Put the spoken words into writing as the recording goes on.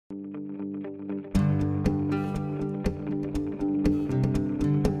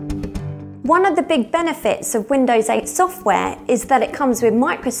One of the big benefits of Windows 8 software is that it comes with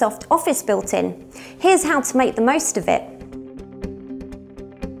Microsoft Office built in. Here's how to make the most of it.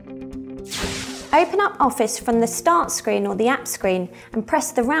 Open up Office from the Start screen or the App screen and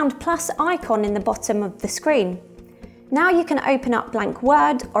press the round plus icon in the bottom of the screen. Now you can open up blank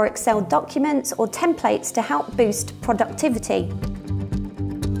Word or Excel documents or templates to help boost productivity.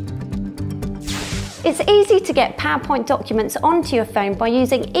 It's easy to get PowerPoint documents onto your phone by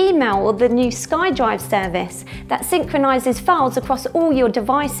using email or the new SkyDrive service that synchronises files across all your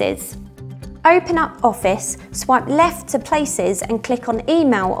devices. Open up Office, swipe left to Places and click on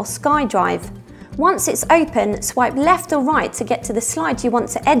Email or SkyDrive. Once it's open, swipe left or right to get to the slide you want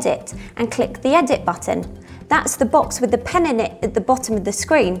to edit and click the Edit button. That's the box with the pen in it at the bottom of the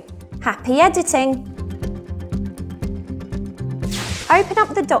screen. Happy editing! Open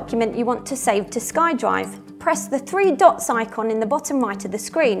up the document you want to save to SkyDrive. Press the three dots icon in the bottom right of the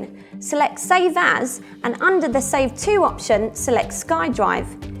screen. Select Save As and under the Save To option, select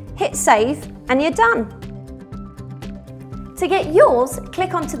SkyDrive. Hit Save and you're done. To get yours,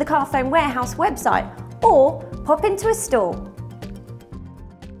 click onto the Carphone Warehouse website or pop into a store.